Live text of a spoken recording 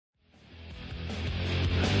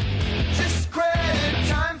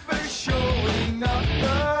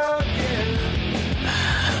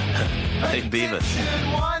Hey,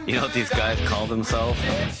 Beavis, you know what these guys call themselves?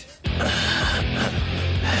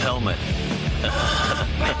 Helmet.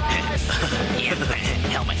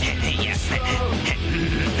 Helmet.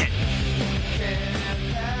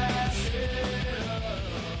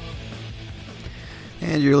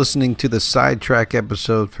 And you're listening to the sidetrack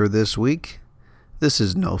episode for this week. This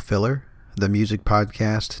is No Filler, the music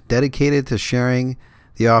podcast dedicated to sharing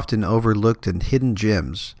the often overlooked and hidden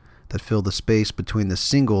gems that fill the space between the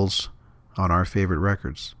singles on our favorite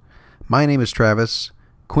records. My name is Travis.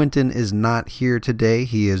 Quentin is not here today.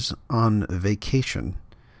 He is on vacation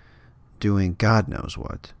doing God knows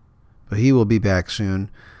what. But he will be back soon.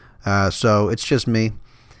 So it's just me.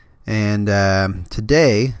 And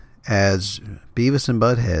today, as Beavis and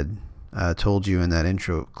Butthead told you in that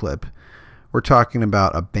intro clip, we're talking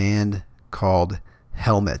about a band called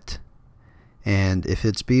Helmet. And if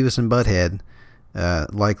it's Beavis and Butthead,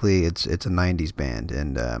 likely it's a 90s band,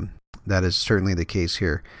 and that is certainly the case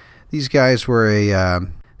here. These guys were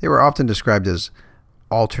they were often described as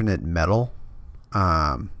alternate metal,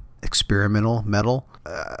 experimental metal.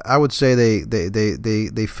 I would say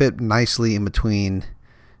they fit nicely in between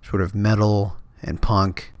sort of metal and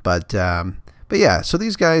punk, but yeah. So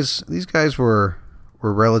these guys were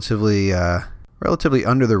relatively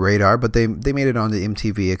under the radar, but they made it onto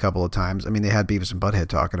MTV a couple of times. I mean, they had Beavis and Butthead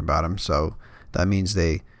talking about them, so that means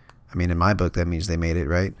in my book, that means they made it,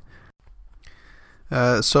 right?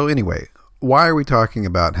 So anyway, why are we talking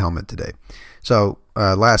about Helmet today? So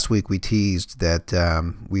last week we teased that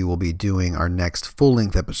we will be doing our next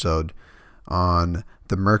full-length episode on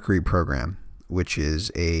the Mercury Program, which is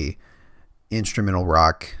a instrumental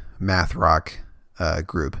rock, math rock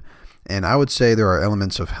group. And I would say there are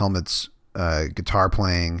elements of Helmet's guitar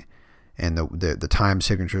playing and the time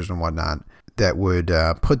signatures and whatnot that would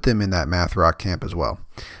put them in that math rock camp as well.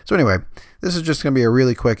 So anyway, this is just going to be a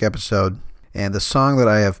really quick episode, and the song that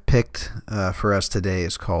I have picked for us today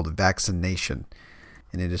is called Vaccination,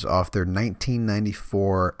 and it is off their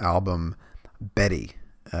 1994 album Betty,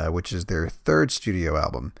 which is their third studio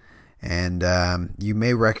album. And you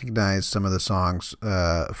may recognize some of the songs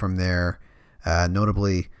from there,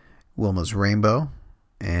 notably Wilma's Rainbow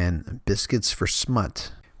and Biscuits for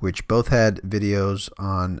Smut, which both had videos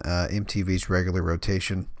on MTV's regular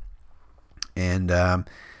rotation. And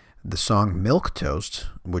the song Milquetoast,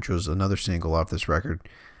 which was another single off this record,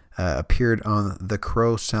 appeared on The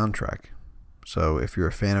Crow soundtrack. So if you're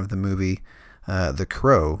a fan of the movie The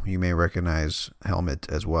Crow, you may recognize Helmet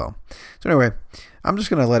as well. So anyway, I'm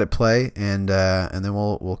just going to let it play, and then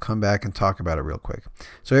we'll come back and talk about it real quick.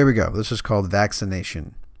 So here we go. This is called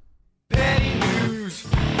Vaccination. Petty news.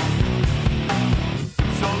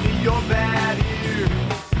 It's only your bad ear.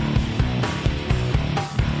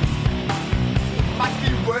 Might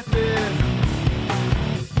be worth it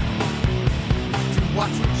to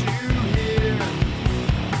watch what you hear.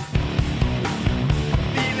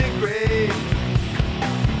 Feeling great.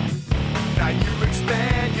 Now you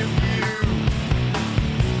expand your view.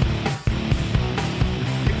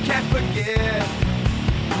 You can't forget.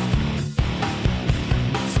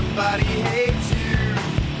 Somebody hates you.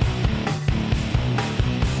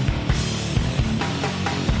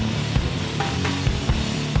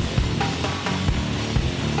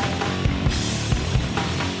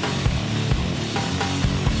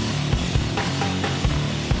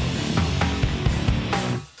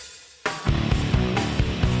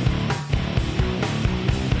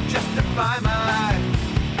 Justify my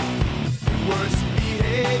worst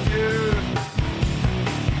behavior.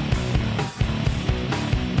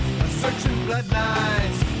 Searching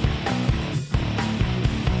bloodlines,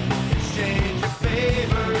 exchange of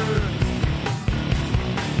favor.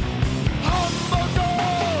 Humble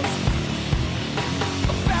goals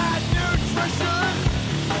of bad nutrition.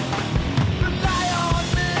 Rely on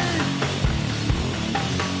me.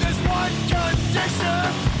 There's one condition.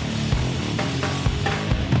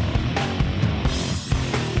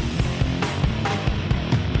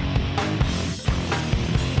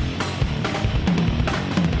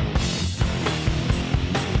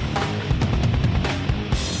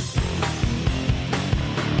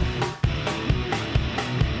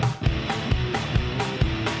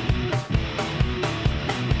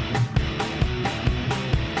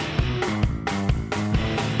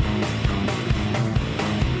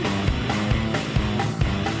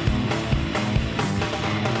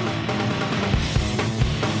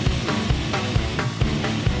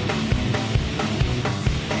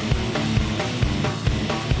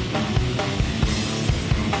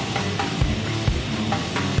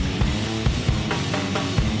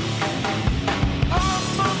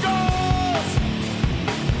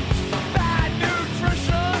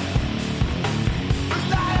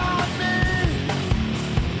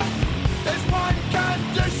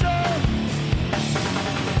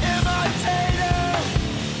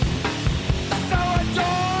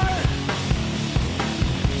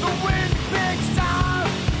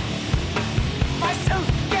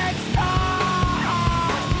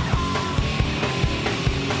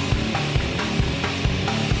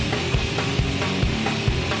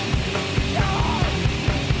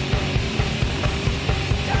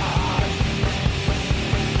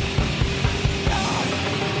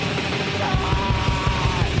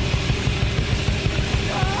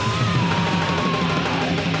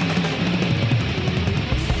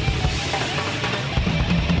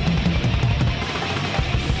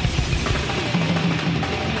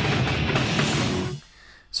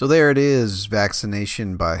 So there it is,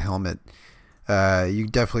 Vaccination by Helmet. You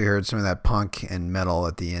definitely heard some of that punk and metal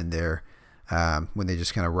at the end there when they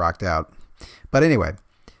just kind of rocked out. But anyway,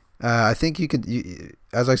 I think you could,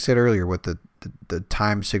 as I said earlier, with the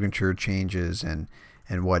time signature changes and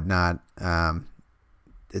whatnot,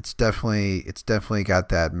 it's definitely got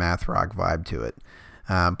that math rock vibe to it.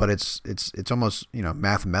 But it's almost,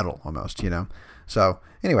 math metal almost, So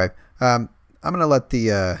anyway, I'm gonna let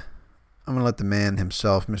the man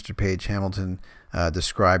himself, Mr. Page Hamilton,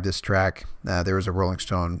 describe this track. There was a Rolling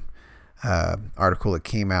Stone article that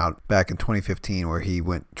came out back in 2015 where he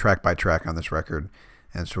went track by track on this record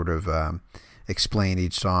and sort of explained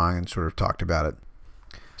each song and sort of talked about it.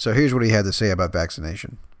 So here's what he had to say about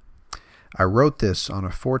Vaccination. I wrote this on a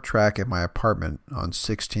 4-track at my apartment on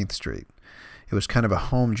 16th Street. It was kind of a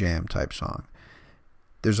home jam type song.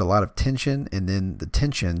 There's a lot of tension, and then the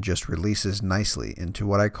tension just releases nicely into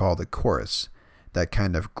what I call the chorus, that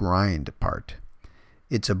kind of grind part.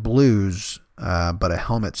 It's a blues, but a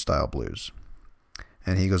Helmet-style blues.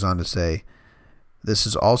 And he goes on to say, this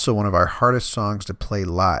is also one of our hardest songs to play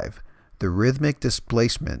live. The rhythmic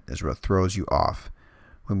displacement is what throws you off.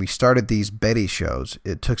 When we started these Betty shows,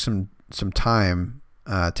 it took some time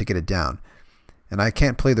to get it down. And I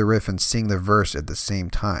can't play the riff and sing the verse at the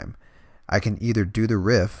same time. I can either do the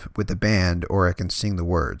riff with the band or I can sing the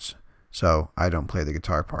words. So I don't play the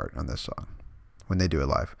guitar part on this song when they do it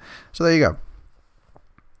live. So there you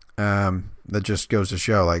go. That just goes to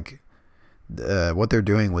show what they're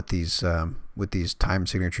doing with these time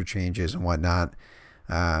signature changes and whatnot.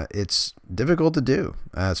 It's difficult to do,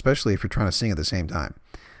 especially if you're trying to sing at the same time.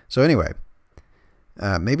 So anyway,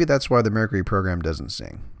 maybe that's why the Mercury program doesn't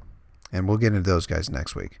sing. And we'll get into those guys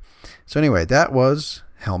next week. So anyway, that was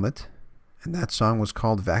Helmet. And that song was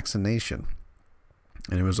called Vaccination.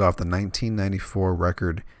 And it was off the 1994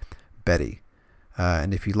 record Betty.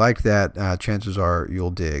 And if you liked that, chances are you'll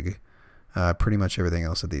dig pretty much everything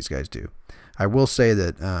else that these guys do. I will say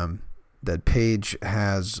that that Page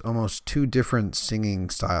has almost 2 different singing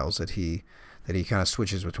styles that he kind of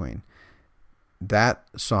switches between. That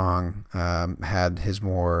song had his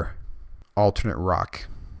more alternate rock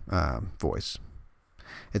voice.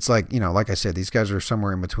 It's like I said, these guys are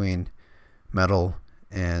somewhere in between metal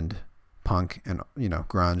and punk and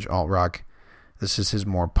grunge, alt rock. This is his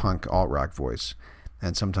more punk alt rock voice,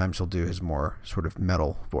 and sometimes he'll do his more sort of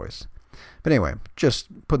metal voice. But anyway,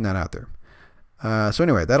 just putting that out there. So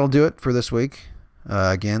anyway, that'll do it for this week.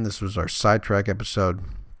 Again, this was our sidetrack episode.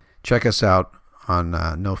 Check us out on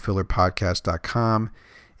nofillerpodcast.com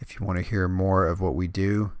if you want to hear more of what we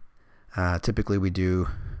do. Typically we do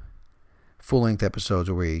full-length episodes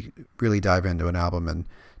where we really dive into an album and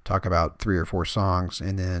talk about 3 or 4 songs,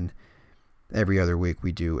 and then every other week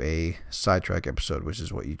we do a sidetrack episode, which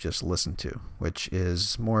is what you just listened to, which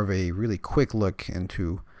is more of a really quick look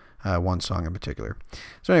into one song in particular.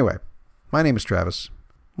 So anyway, my name is Travis.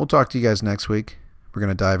 We'll talk to you guys next week. We're going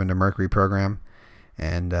to dive into Mercury program,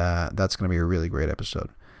 and that's going to be a really great episode.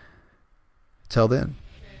 Till then,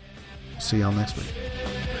 see y'all next week.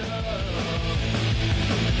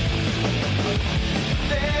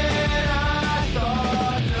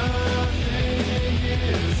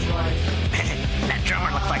 That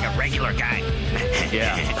drummer looks like a regular guy.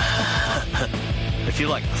 Yeah. If you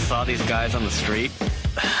saw these guys on the street,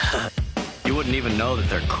 you wouldn't even know that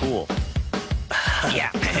they're cool.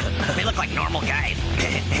 Yeah, they look like normal guys,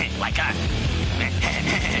 like us.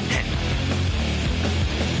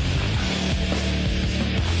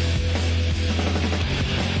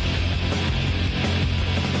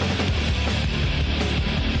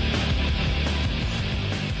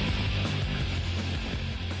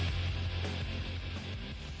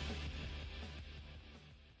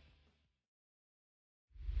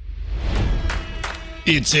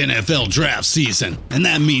 It's NFL draft season, and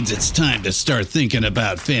that means it's time to start thinking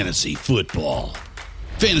about fantasy football.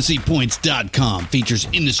 FantasyPoints.com features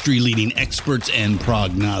industry-leading experts and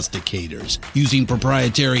prognosticators using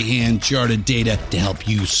proprietary hand-charted data to help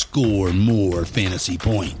you score more fantasy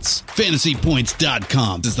points.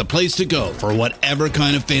 FantasyPoints.com is the place to go for whatever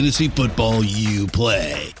kind of fantasy football you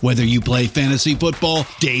play. Whether you play fantasy football,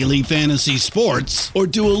 daily fantasy sports, or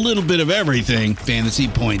do a little bit of everything, Fantasy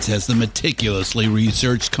Points has the meticulously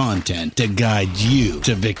researched content to guide you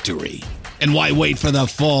to victory. And why wait for the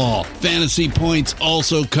fall? Fantasy Points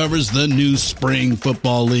also covers the new spring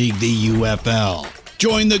football league, the UFL.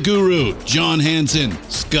 Join the guru, John Hansen,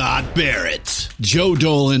 Scott Barrett, Joe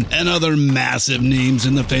Dolan, and other massive names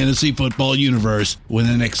in the fantasy football universe with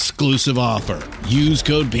an exclusive offer. Use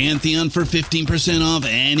code Pantheon for 15% off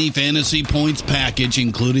any Fantasy Points package,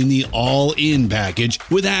 including the all-in package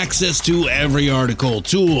with access to every article,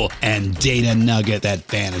 tool, and data nugget that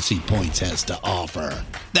Fantasy Points has to offer.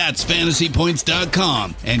 That's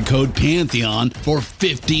fantasypoints.com and code Pantheon for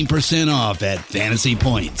 15% off at Fantasy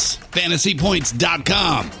Points.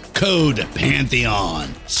 Fantasypoints.com, code Pantheon.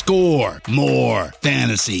 Score more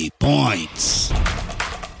fantasy points.